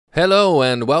Hello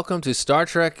and welcome to Star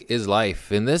Trek is Life.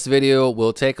 In this video,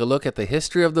 we'll take a look at the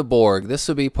history of the Borg. This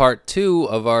will be part 2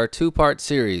 of our two-part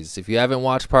series. If you haven't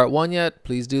watched part 1 yet,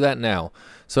 please do that now.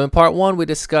 So in part 1, we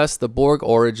discussed the Borg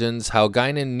origins, how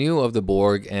Guinan knew of the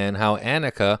Borg, and how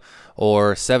Annika,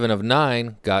 or 7 of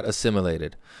 9, got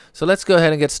assimilated. So let's go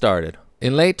ahead and get started.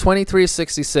 In late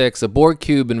 2366, a Borg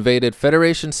cube invaded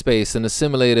Federation space and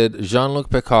assimilated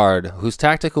Jean-Luc Picard, whose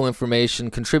tactical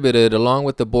information contributed, along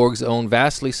with the Borg's own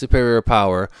vastly superior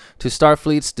power, to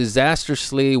Starfleet's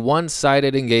disastrously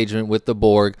one-sided engagement with the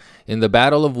Borg in the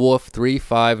Battle of Wolf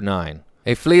 359.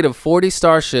 A fleet of 40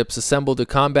 starships assembled to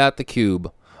combat the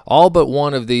cube. All but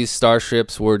one of these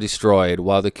starships were destroyed,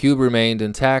 while the cube remained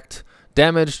intact,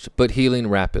 damaged but healing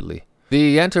rapidly.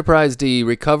 The Enterprise D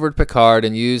recovered Picard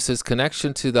and used his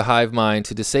connection to the hive mind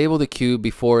to disable the cube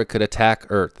before it could attack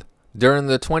Earth. During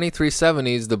the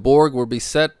 2370s, the Borg were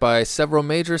beset by several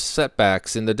major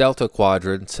setbacks in the Delta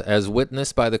Quadrant, as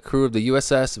witnessed by the crew of the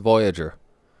USS Voyager.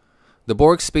 The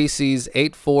Borg species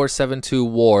 8472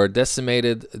 War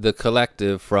decimated the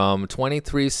collective from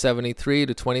 2373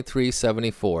 to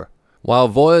 2374. While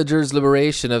Voyager's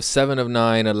liberation of 7 of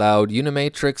 9 allowed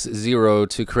Unimatrix Zero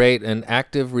to create an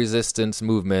active resistance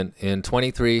movement in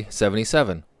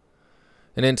 2377.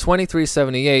 And in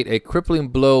 2378, a crippling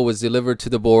blow was delivered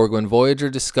to the Borg when Voyager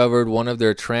discovered one of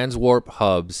their transwarp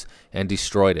hubs and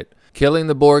destroyed it, killing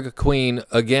the Borg Queen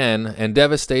again and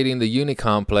devastating the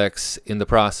Unicomplex in the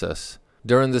process.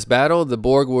 During this battle, the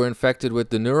Borg were infected with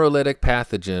the neurolytic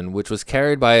pathogen, which was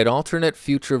carried by an alternate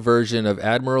future version of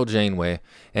Admiral Janeway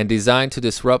and designed to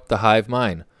disrupt the hive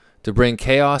mind, to bring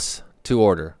chaos to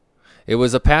order. It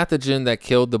was a pathogen that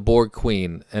killed the Borg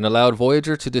Queen and allowed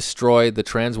Voyager to destroy the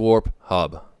transwarp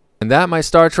hub. And that, my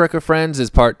Star Trekker friends,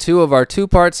 is part 2 of our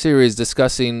two-part series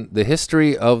discussing the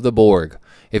history of the Borg.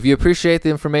 If you appreciate the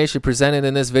information presented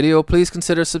in this video, please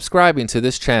consider subscribing to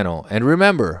this channel. And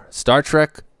remember, Star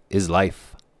Trek is life.